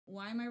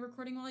Why am I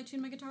recording while I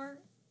tune my guitar?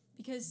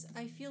 Because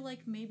I feel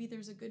like maybe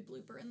there's a good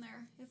blooper in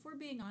there, if we're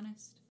being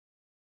honest.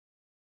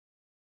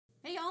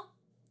 Hey y'all!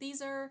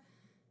 These are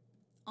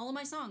all of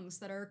my songs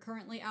that are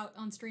currently out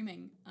on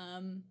streaming,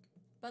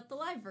 but the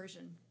live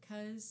version,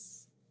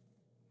 cause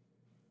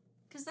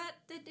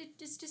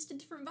it's just a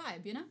different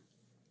vibe, you know?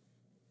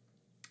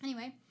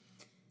 Anyway,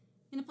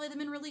 I'm gonna play them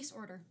in release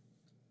order.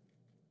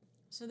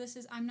 So this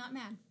is I'm Not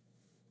Mad.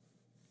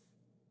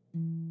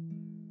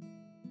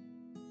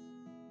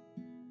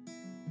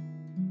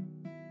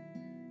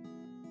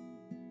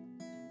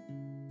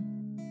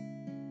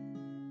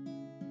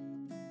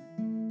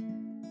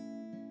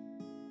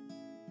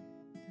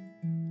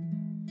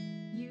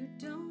 You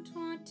don't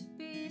want to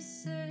be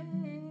saved.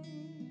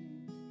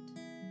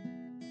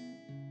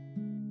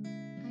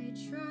 I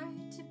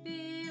tried to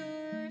be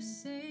your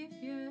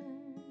savior.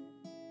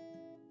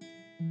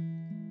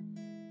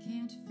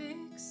 Can't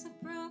fix a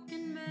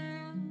broken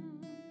man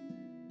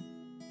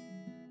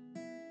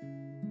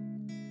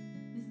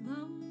with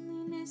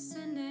loneliness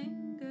and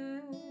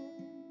anger.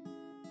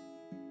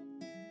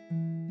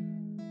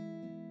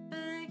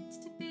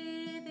 Begged to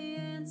be the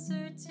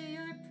answer to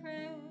your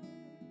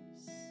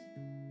prayers.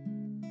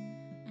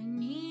 I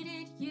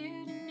needed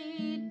you to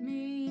need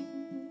me.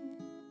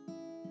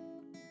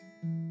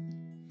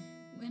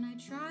 When I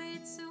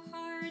tried so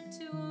hard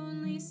to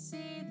only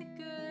see the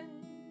good,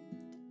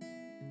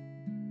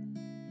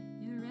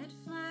 your red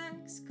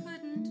flags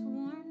couldn't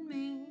warn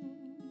me.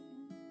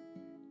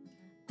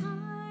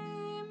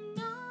 I'm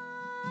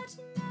not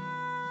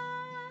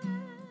mad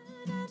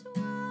at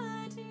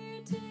what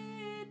you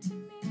did to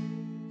me.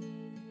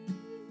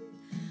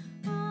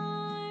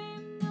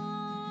 I'm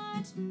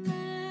not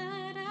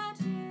mad at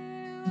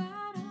you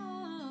at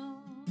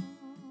all.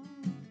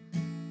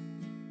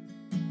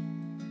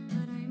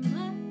 But I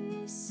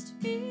must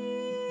be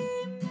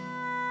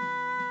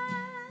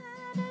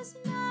mad as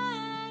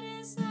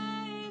I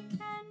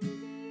can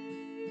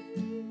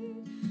be.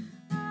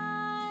 I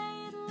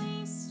at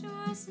least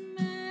was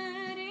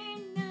mad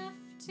enough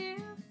to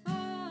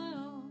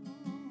fall.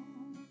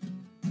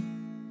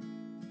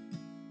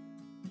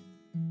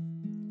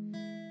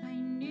 I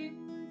knew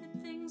that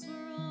things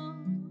were wrong.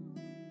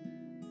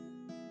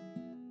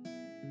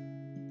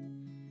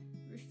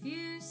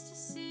 Refused to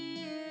see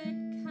it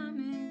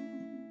coming.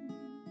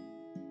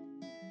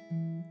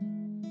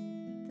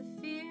 The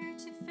fear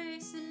to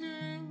face an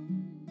end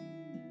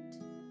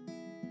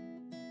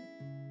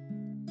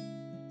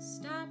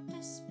stopped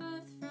us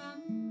both from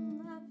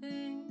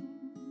loving.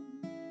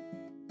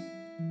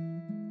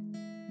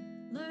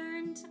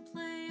 Learned to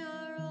play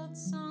our old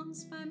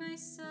songs by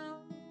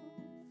myself.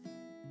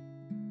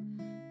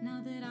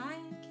 Now that I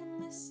can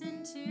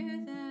listen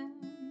to them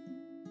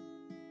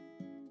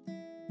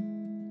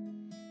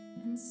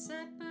and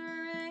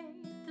separate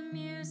the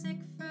music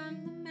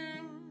from the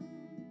man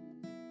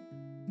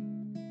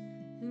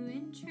who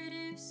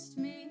introduced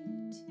me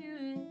to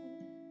it.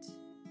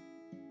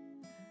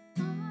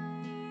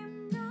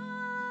 I'm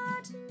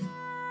not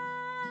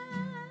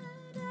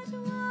mad at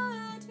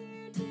what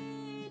you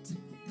did to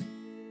me.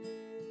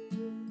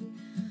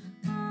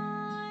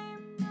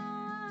 I'm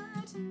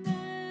not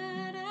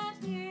mad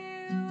at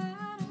you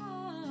at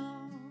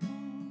all.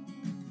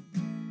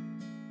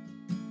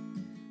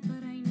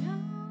 But I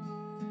know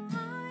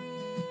I'm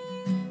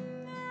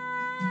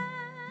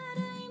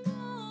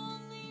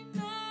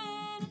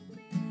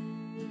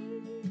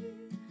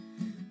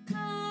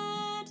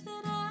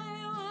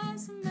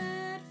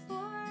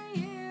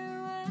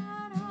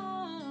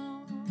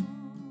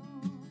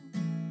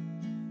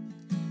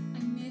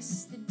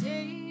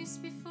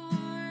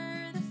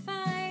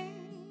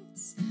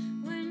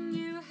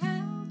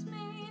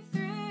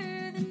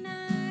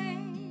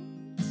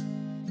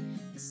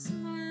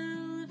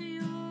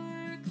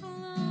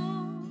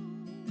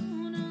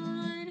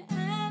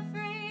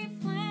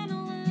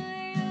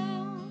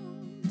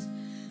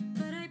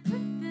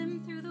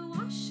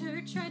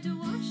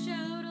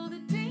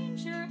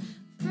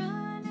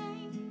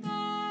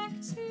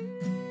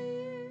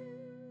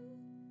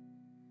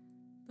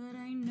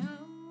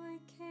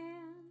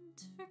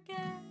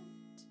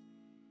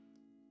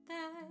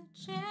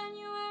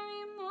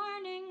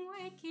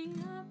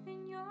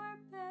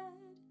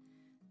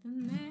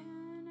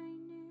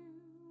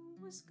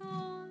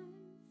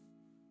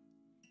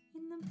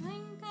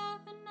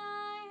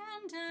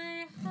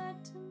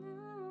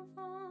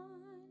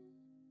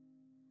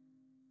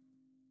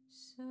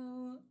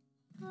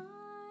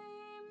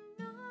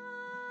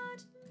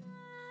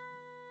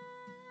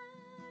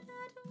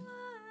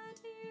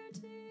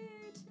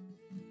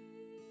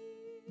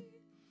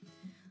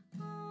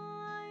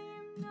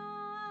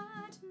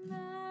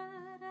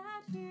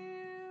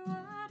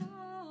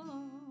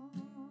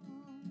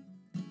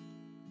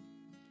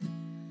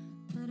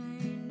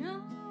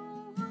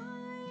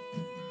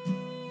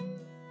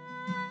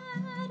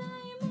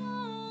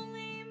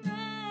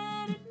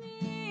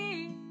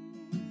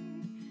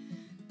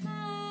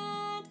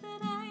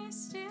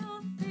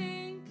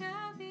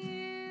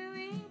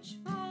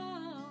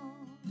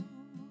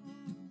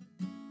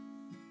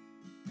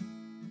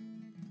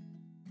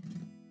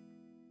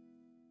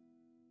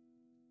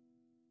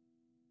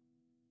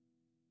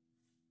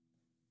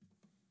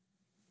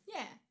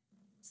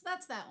So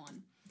that's that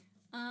one.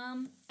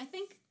 I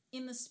think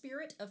in the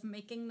spirit of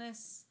making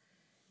this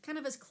kind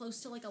of as close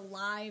to like a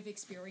live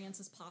experience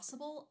as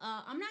possible,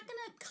 I'm not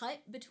gonna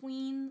cut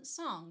between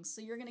songs,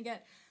 so you're gonna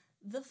get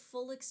the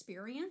full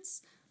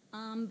experience,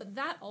 but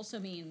that also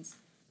means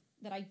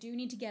that I do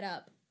need to get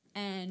up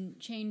and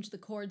change the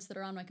chords that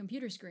are on my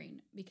computer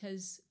screen,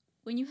 because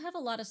when you have a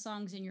lot of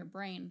songs in your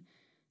brain,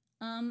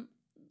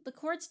 the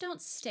chords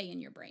don't stay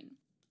in your brain.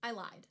 I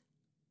lied.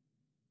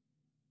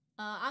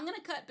 I'm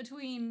gonna cut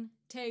between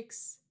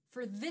takes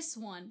for this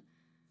one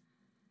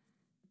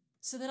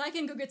so that I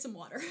can go get some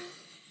water.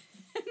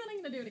 And then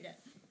I'm gonna do it again.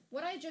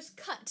 What I just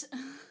cut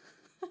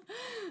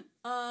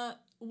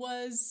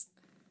was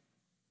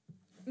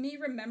me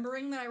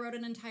remembering that I wrote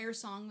an entire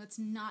song that's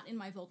not in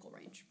my vocal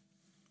range.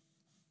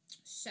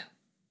 So,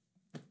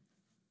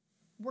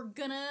 we're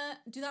gonna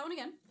do that one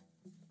again.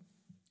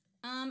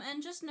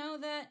 And just know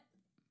that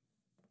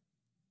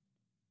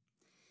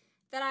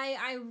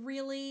I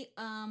really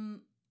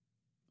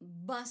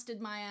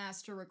busted my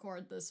ass to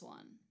record this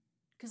one,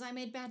 because I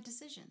made bad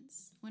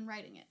decisions when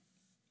writing it.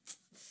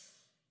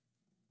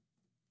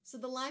 So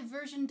the live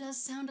version does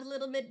sound a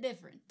little bit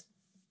different.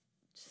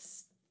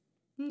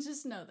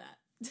 Just know that.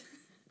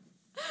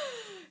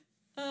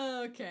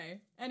 Okay,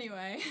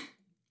 anyway.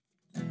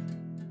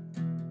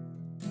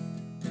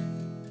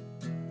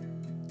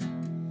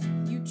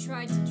 You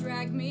tried to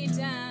drag me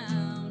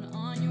down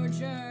on your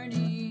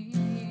journey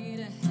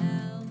to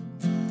hell.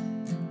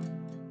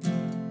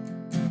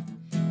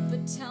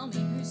 But tell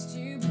me who's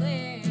to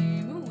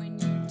blame when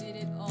you did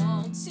it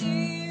all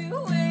too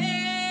well.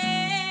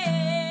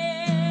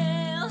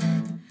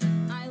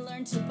 I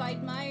learned to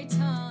bite my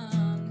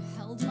tongue,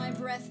 held my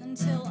breath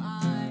until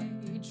I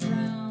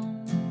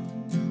drowned.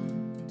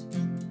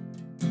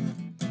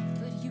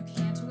 But you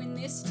can't win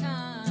this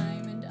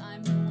time, and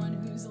I'm the one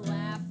who's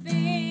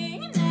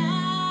laughing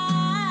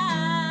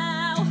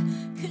now.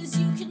 'Cause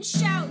you can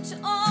shout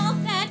all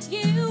that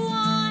you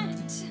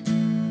want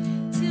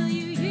till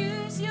you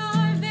use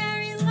your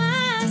very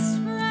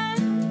last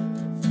breath.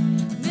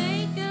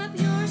 Make up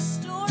your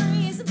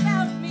stories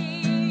about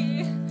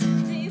me,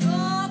 they've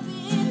all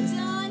been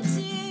done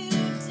to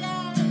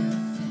death.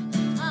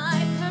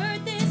 I've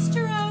heard this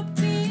trope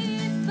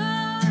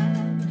before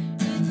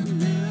in the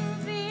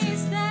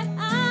movies that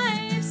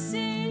I've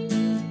seen.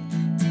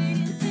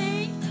 Didn't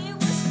think it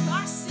was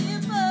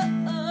possible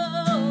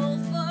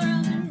for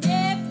a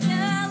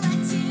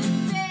manipulative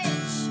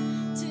bitch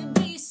to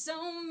be so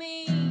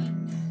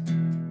mean.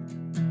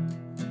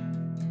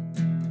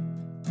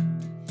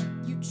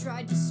 You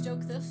tried to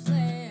stoke the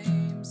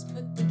flames,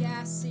 put the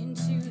gas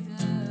into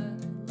the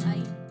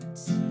light.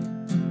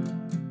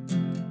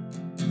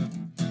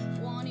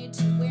 Wanted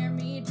to wear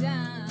me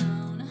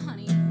down,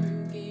 honey,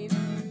 who gave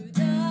you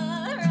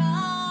the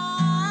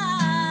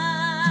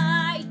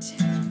right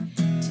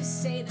to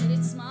say that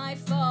it's my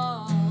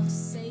fault, to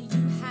say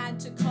you had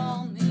to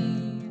call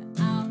me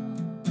out,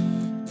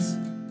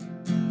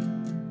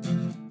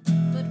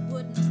 but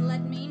wouldn't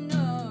let me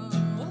know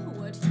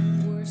what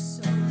you were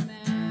so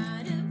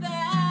mad about.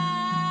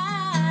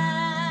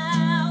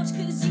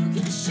 'Cause you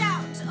can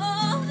shout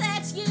all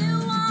that you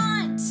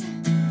want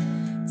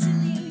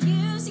till you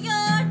use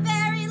your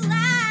very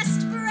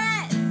last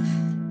breath.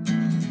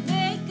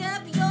 Make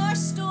up your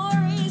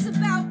stories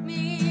about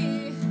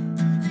me,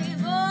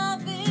 they've all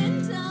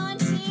been done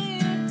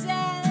to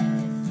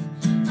death.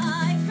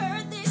 I've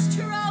heard this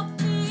trope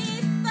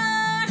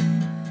before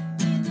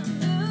in the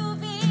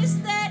movies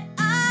that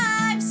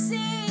I've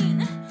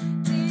seen.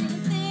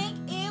 Didn't think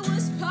it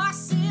was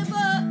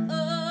possible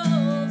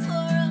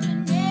for a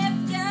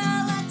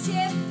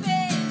manipulative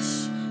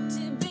bitch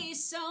to be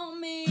so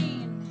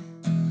mean.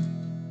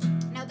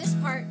 Now this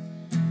part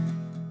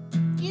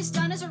is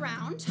done as a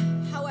round.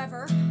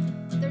 However,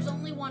 there's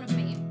only one of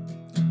me,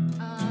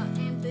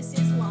 and this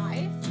is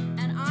live,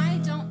 and I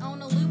don't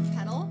own a loop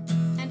pedal,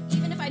 and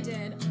even if I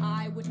did,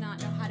 I would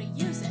not know how to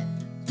use it.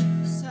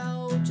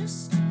 So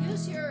just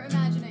use your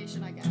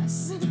imagination, I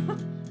guess.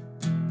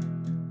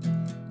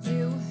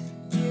 You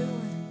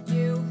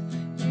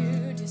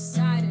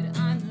decided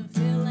I'm the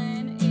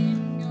villain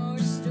in your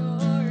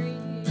story.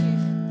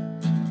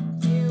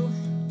 You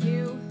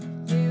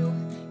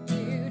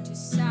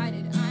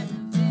decided I'm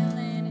the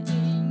villain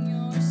in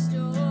your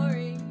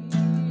story.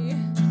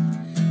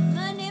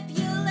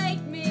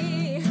 Manipulate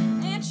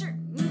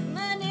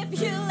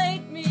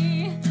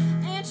me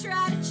and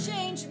try to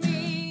change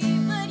me,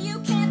 but you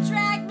can't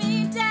drag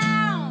me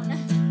down.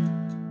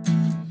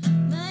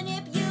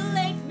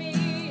 Manipulate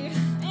me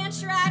and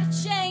try to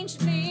change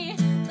me,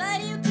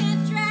 but you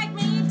can't drag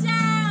me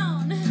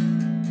down.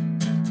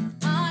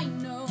 I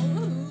know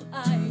who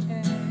I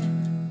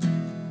am.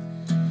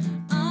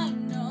 I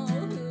know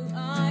who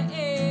I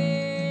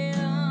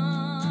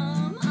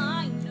am.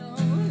 I know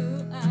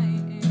who I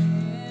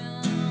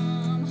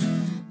am.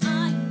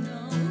 I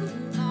know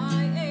who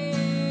I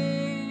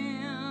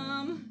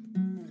am.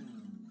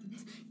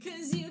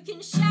 'Cause you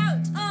can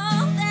shout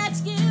all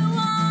that you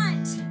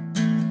want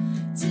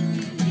till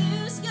you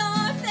use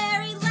your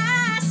very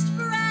last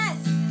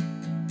breath.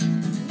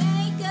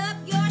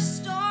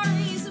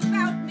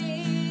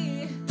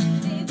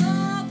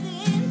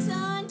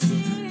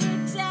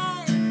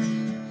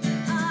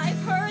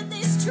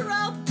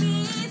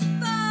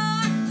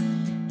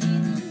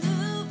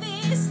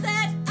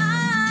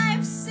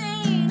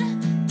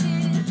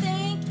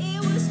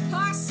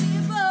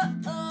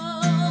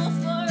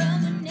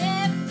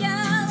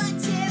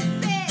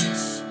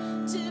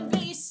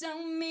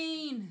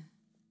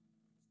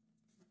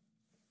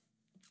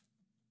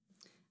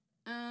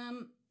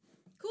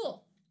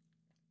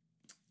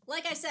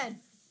 Like I said,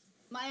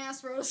 my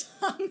ass wrote a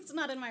song. It's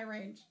not in my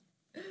range.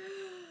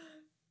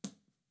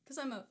 Because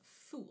I'm a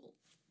fool.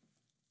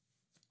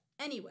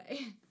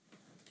 Anyway.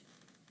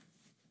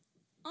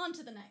 On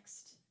to the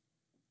next.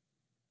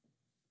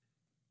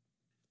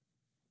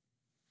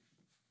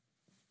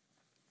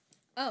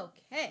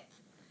 Okay.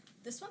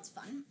 This one's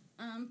fun.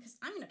 Because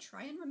I'm going to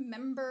try and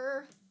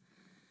remember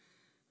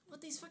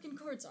what these fucking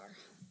chords are.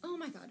 Oh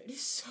my god, it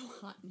is so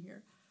hot in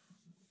here.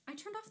 I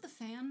turned off the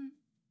fan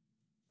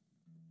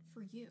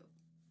for you.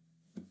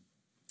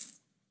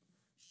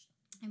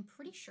 I'm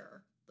pretty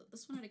sure that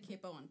this one had a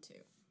capo on too.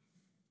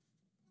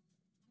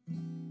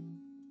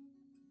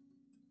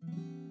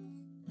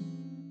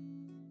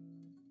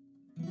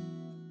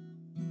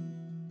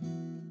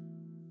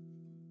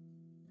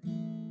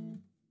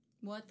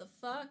 What the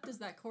fuck does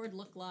that chord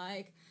look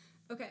like?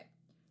 Okay,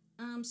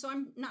 so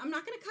I'm not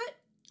gonna cut.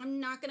 I'm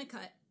not gonna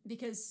cut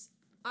because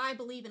I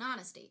believe in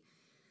honesty.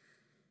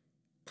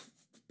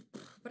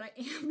 But I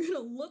am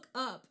gonna look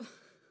up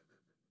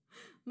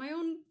my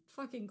own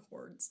fucking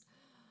chords.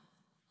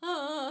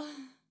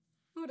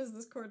 What does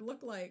this chord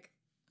look like?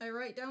 I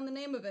write down the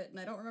name of it and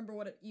I don't remember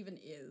what it even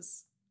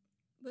is.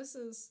 This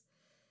is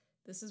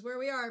where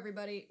we are,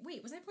 everybody.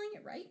 Wait, was I playing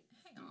it right?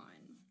 Hang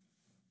on.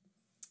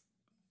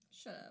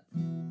 Shut up.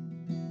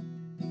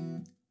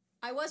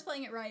 I was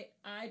playing it right.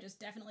 I just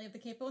definitely have the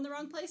capo in the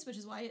wrong place, which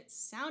is why it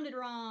sounded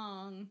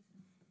wrong.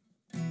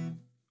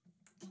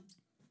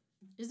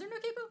 Is there no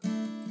capo?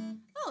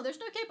 Oh, there's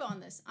no capo on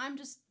this. I'm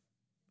just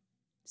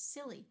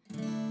silly.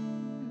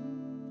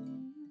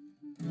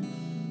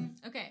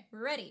 Okay,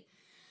 we're ready.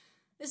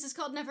 This is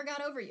called Never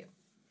Got Over You.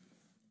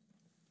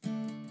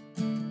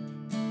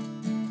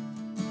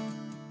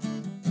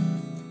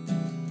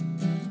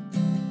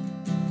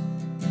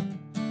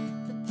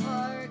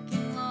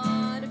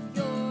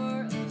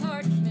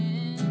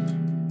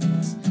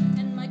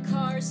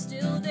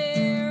 Still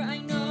there. I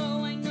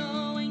know, I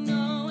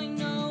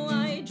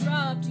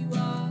dropped you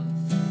off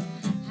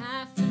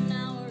half an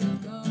hour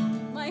ago.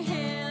 My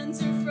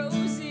hands are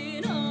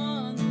frozen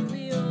on the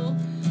wheel.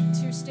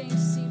 Tear-stained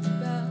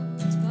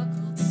seatbelts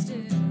buckled still.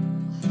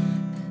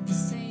 And the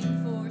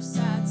same four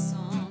sad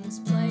songs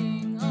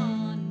playing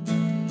on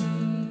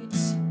repeat.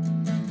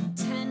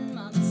 10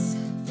 months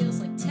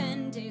feels like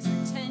 10 days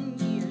or 10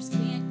 years.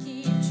 Can't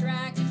keep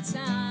track of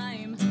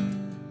time.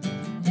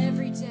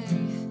 Every day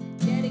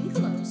getting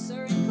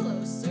closer and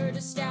closer,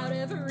 just out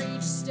of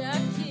reach, stuck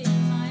in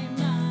my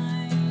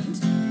mind.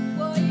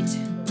 What would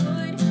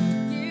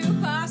you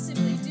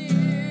possibly do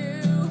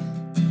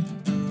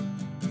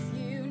if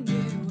you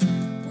knew?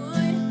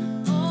 Would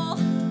all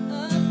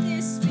of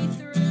this be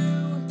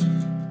through?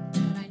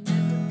 And I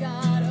never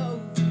got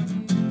over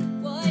you.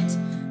 What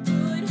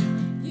would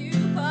you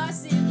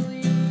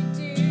possibly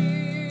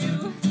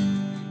do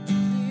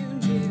if you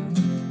knew?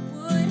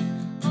 Would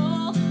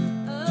all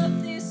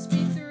of this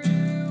be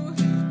through?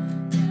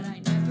 That I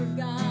never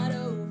got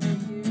over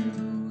you.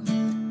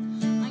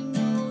 I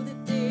know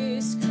that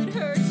this could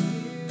hurt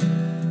you.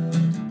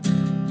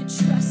 You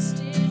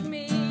trusted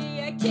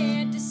me. I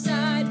can't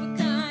decide what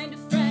kind of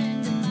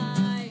friend am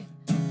I.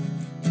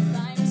 If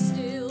I'm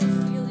still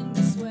feeling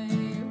this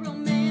way,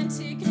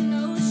 romantic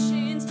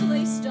notions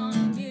placed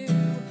on you.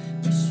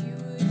 Wish you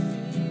would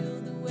feel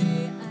the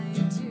way I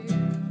do.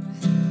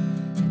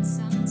 And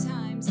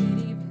sometimes it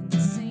even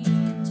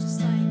seems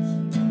just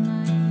like you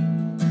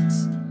might.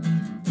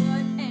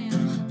 What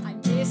am I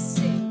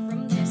missing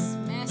from this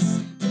mess?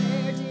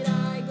 Where did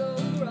I go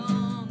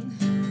wrong?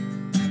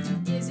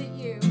 Is it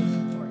you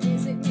or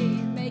is it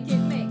me? Make it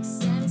make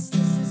sense.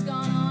 This has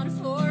gone on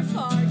for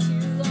far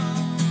too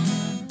long.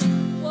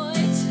 What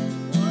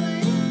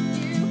would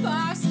you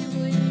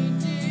possibly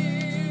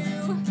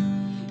do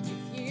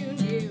if you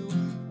knew?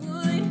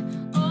 Would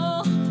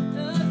all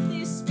of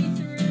this be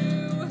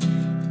through?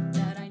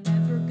 That I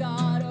never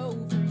got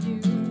over you.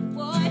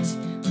 What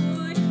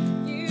would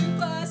you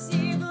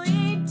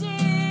possibly do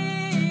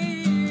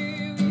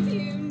if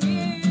you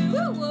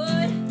knew?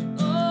 Would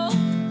all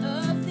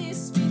of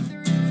this be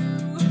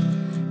through?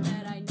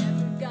 That I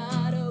never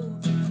got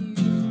over you.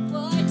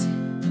 What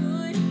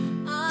would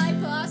I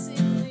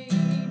possibly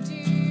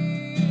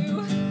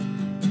do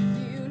if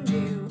you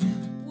knew?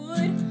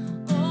 Would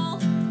all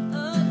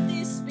of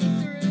this be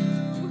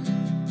through?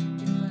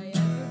 If I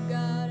ever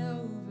got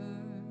over.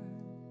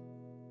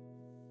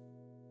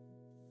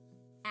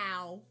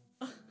 Ow.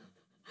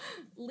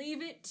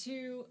 Leave it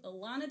to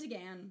Ilana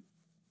Degann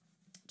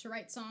to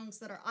write songs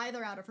that are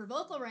either out of her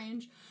vocal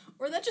range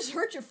or that just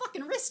hurt your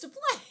fucking wrist to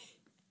play.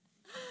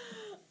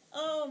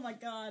 Oh my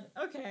god.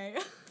 Okay.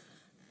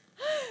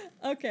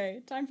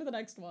 Okay, time for the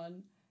next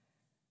one.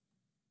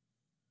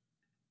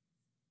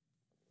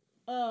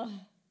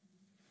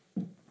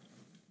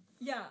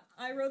 Yeah,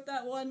 I wrote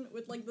that one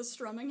with like the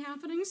strumming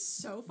happening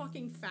so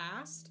fucking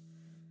fast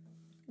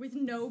with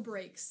no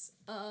breaks.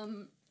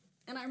 And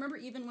I remember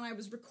even when I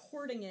was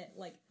recording it,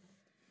 like,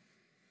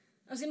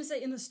 I was gonna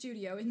say in the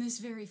studio, in this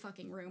very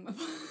fucking room,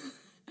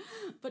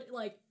 but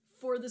like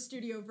for the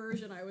studio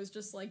version, I was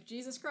just like,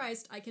 Jesus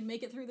Christ, I can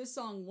make it through this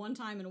song one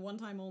time and one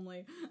time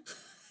only.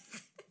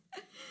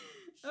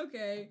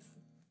 Okay.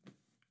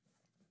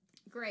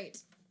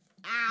 Great.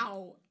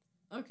 Ow.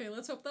 Okay,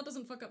 let's hope that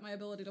doesn't fuck up my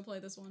ability to play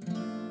this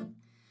one.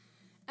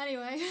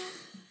 Anyway.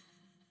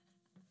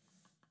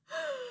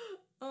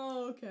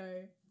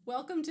 Okay.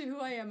 Welcome to who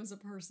I am as a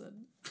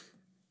person.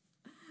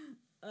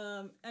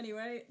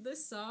 Anyway,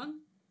 this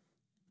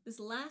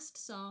last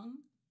song,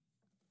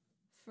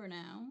 for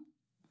now,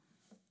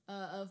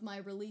 of my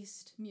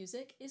released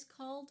music is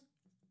called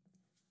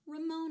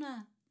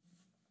Ramona.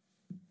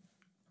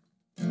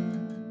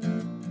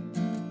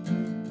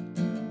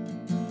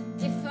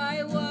 If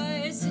I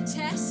was a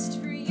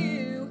test for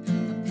you,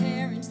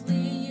 apparently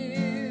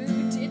you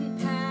didn't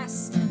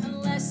pass,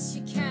 unless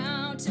you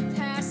count a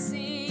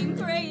passing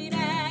grade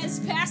as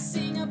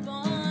passing up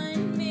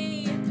on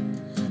me.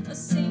 A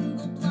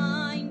single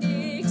blind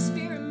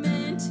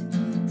experiment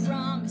I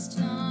promised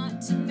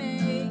not to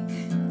make.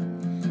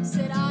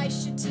 Said I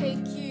should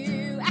take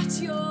you at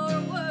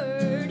your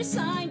word,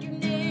 signed your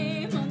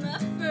name on the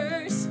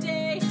first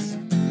date.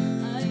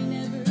 I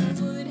never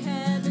would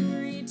have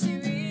agreed to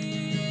it.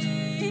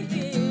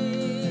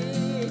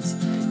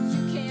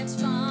 You can't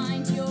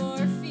find your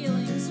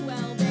feelings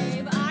well,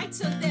 babe. I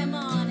took them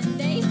on and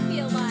they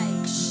feel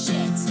like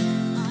shit.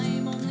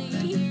 I'm only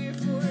here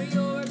for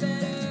your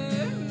betterment.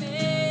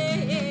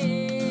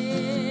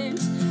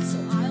 So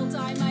I'll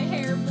dye my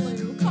hair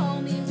blue,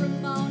 call me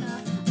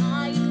Ramona.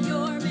 I'm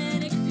your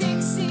manic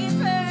pixie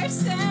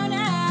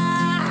persona.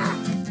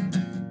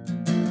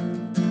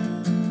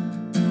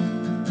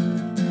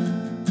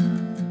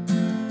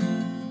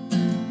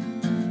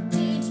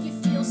 Did you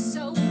feel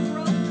so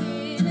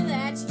broken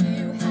that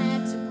you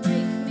had to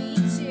break me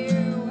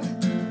too?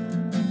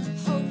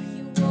 Hope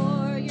you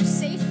wore your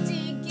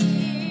safety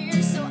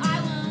gear so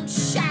I won't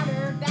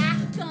shatter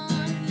back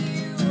on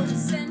you.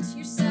 Sent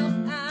yourself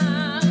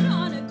out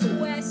on a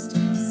quest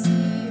to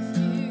see if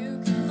you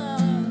can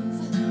love.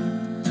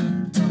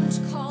 Don't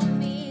call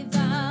me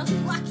the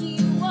lucky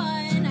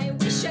one, I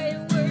wish I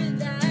were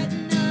that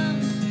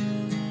numb.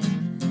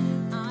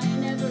 I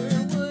never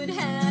would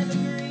have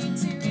agreed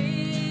to it.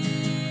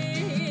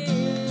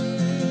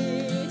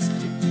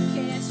 You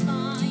can't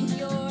find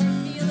your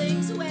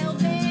feelings well,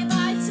 babe.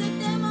 I took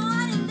them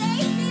on and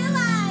they feel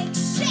like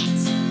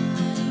shit.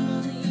 I'm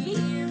only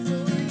here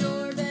for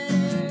your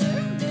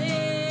betterment.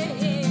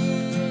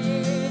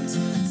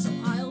 So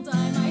I'll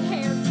dye my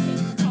hair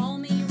pink, call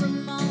me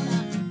Ramona.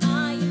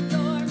 I am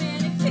your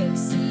manic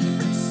pixie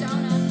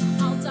persona.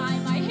 I'll dye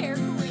my hair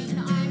green,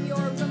 I'm your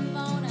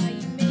Ramona.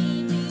 You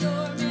made me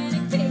your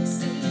manic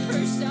pixie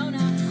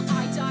persona.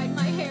 I dyed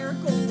my hair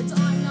gold,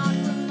 I'm not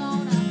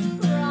Ramona.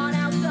 Brought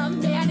out the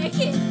manic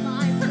in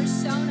my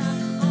persona.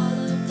 All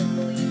of the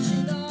bleach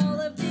and all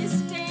of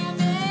this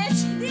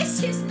damage.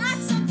 This is not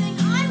something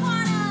I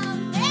wanna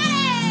manage.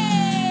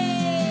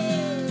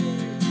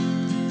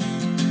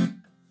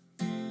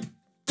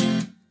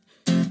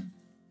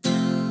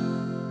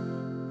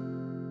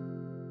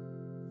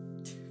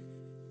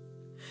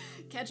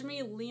 Catch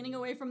me leaning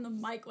away from the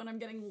mic when I'm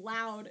getting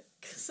loud,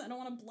 because I don't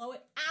want to blow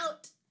it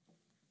out.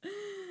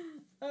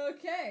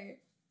 Okay.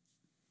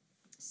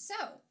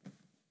 So,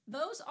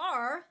 those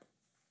are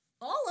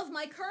all of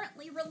my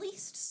currently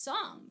released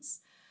songs.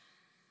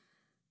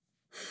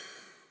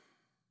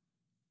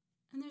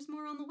 And there's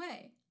more on the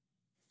way.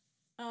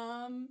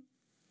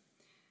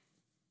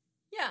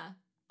 Yeah.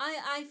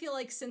 I feel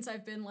like since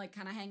I've been, like,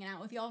 kind of hanging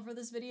out with y'all for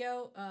this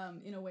video,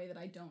 in a way that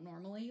I don't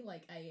normally,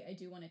 like, I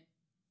do want to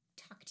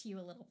talk to you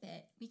a little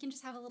bit. We can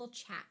just have a little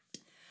chat.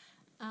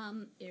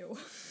 Ew.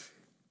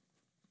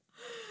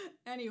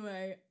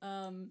 Anyway,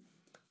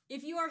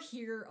 if you are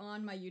here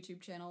on my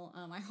YouTube channel,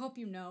 I hope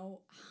you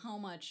know how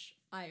much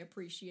I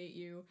appreciate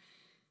you.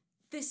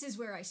 This is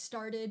where I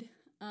started.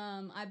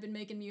 I've been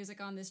making music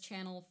on this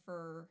channel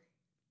for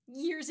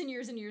years and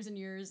years and years and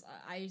years.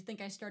 I think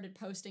I started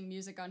posting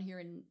music on here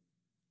in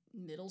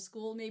middle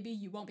school, maybe.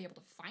 You won't be able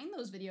to find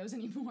those videos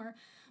anymore,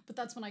 but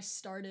that's when I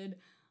started.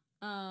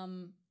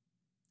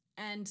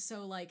 And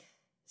so, like,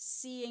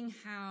 seeing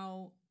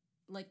how,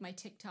 like, my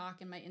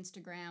TikTok and my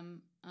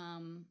Instagram,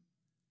 and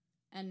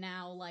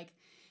now, like,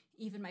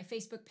 even my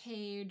Facebook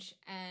page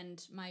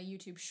and my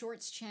YouTube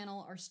Shorts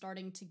channel are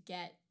starting to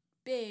get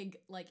big,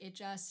 like, it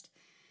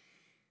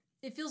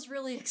feels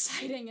really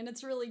exciting and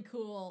it's really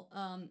cool.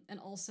 And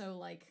also,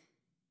 like,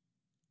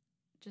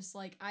 just,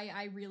 like,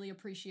 I really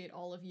appreciate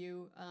all of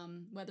you,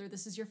 whether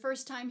this is your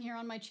first time here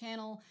on my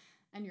channel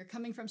and you're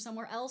coming from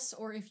somewhere else,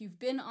 or if you've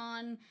been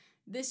on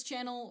this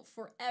channel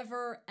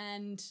forever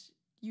and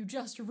you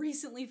just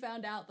recently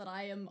found out that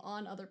I am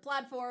on other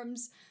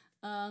platforms.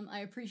 I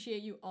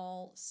appreciate you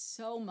all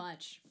so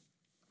much.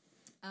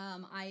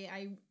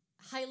 I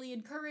highly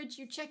encourage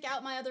you check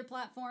out my other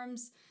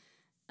platforms.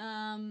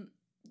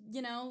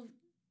 You know,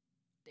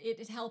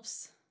 it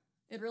helps.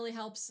 It really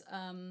helps.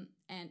 And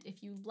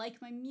if you like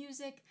my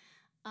music,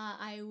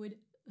 I would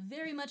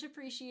very much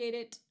appreciate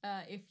it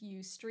if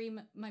you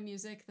stream my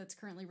music that's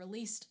currently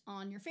released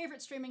on your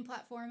favorite streaming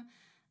platform.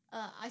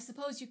 I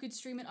suppose you could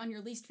stream it on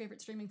your least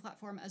favorite streaming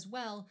platform as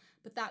well,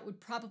 but that would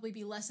probably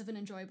be less of an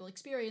enjoyable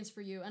experience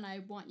for you, and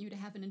I want you to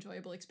have an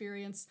enjoyable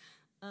experience.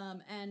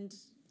 And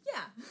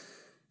yeah.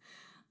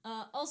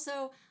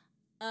 Also,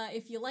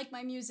 if you like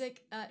my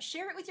music,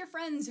 share it with your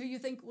friends who you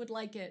think would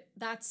like it.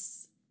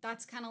 That's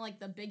kind of like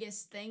the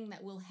biggest thing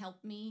that will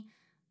help me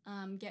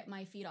get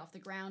my feet off the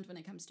ground when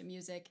it comes to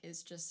music,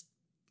 is just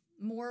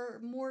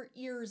more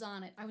ears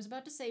on it. I was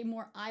about to say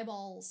more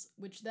eyeballs,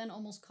 which then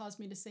almost caused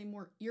me to say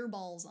more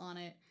earballs on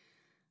it,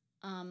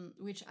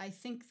 which I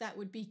think that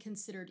would be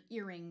considered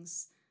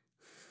earrings.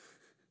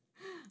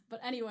 But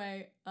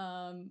anyway,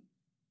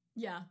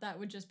 yeah, that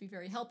would just be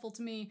very helpful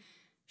to me.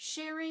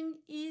 Sharing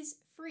is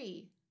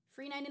free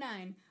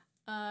 99,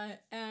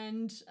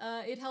 and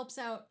it helps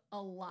out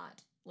a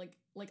lot, like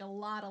a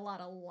lot,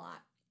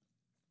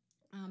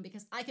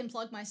 because I can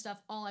plug my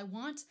stuff all I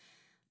want.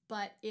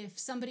 But if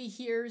somebody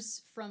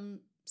hears from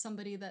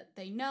somebody that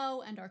they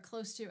know and are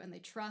close to and they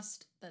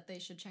trust that they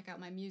should check out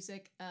my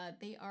music,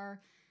 they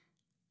are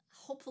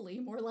hopefully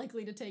more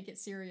likely to take it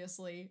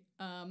seriously.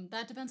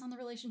 That depends on the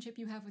relationship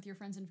you have with your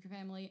friends and your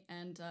family,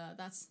 and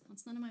that's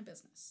none of my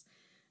business.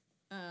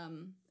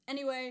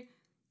 Anyway,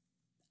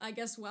 I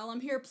guess while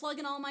I'm here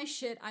plugging all my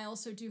shit, I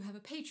also do have a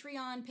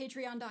Patreon,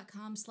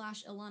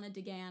 patreon.com/Ilana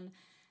Degann.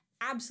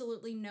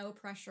 Absolutely no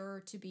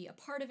pressure to be a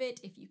part of it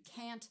if you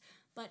can't.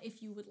 But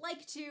if you would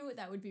like to,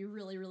 that would be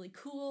really, really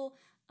cool.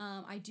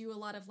 I do a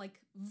lot of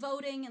like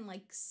voting and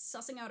like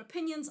sussing out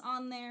opinions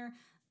on there,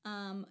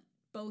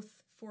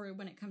 both for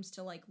when it comes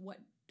to like what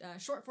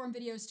short form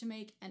videos to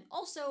make. And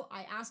also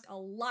I ask a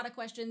lot of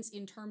questions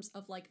in terms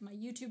of like my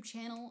YouTube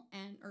channel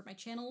or my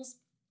channels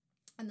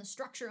and the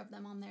structure of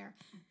them on there.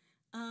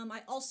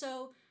 I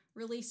also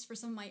release for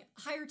some of my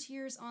higher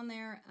tiers on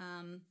there.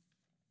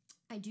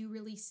 I do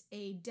release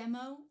a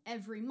demo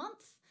every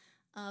month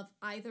of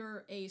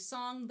either a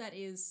song that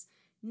is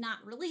not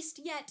released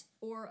yet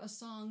or a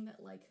song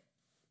that like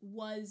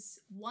was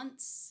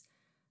once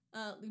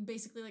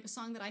basically like a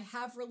song that I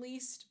have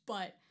released,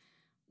 but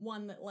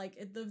one that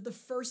like the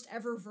first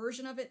ever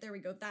version of it. There we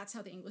go. That's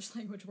how the English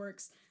language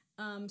works.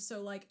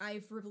 So like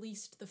I've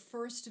released the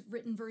first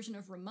written version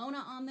of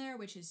Ramona on there,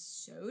 which is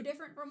so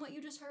different from what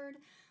you just heard.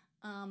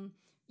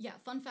 Yeah,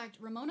 fun fact,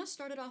 Ramona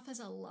started off as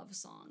a love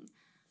song.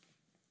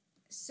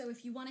 So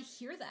if you want to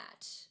hear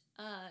that,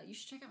 you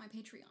should check out my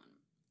Patreon.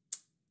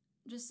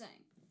 Just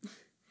saying.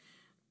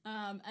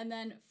 And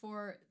then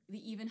for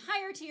the even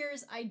higher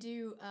tiers, I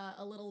do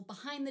a little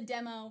behind the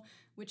demo,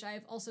 which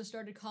I've also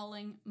started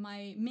calling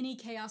my mini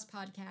chaos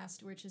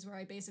podcast, which is where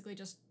I basically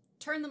just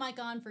turn the mic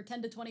on for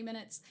 10 to 20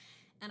 minutes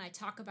and I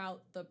talk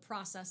about the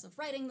process of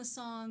writing the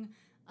song.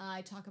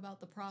 I talk about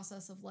the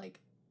process of like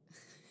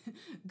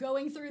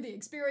going through the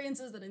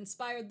experiences that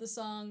inspired the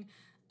song.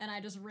 And I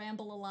just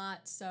ramble a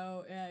lot,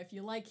 so if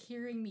you like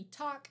hearing me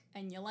talk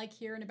and you like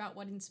hearing about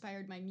what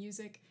inspired my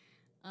music,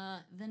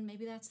 then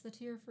maybe that's the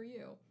tier for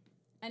you.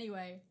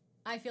 Anyway,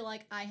 I feel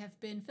like I have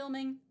been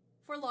filming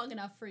for long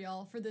enough for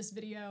y'all for this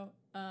video,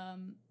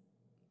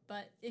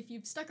 but if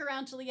you've stuck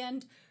around till the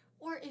end,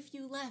 or if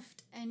you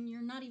left and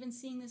you're not even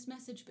seeing this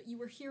message, but you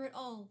were here at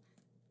all,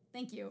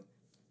 thank you.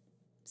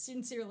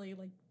 Sincerely,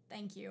 like,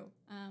 thank you.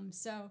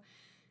 So,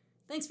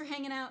 thanks for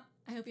hanging out.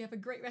 I hope you have a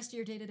great rest of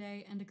your day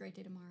today and a great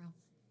day tomorrow.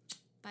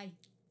 Bye.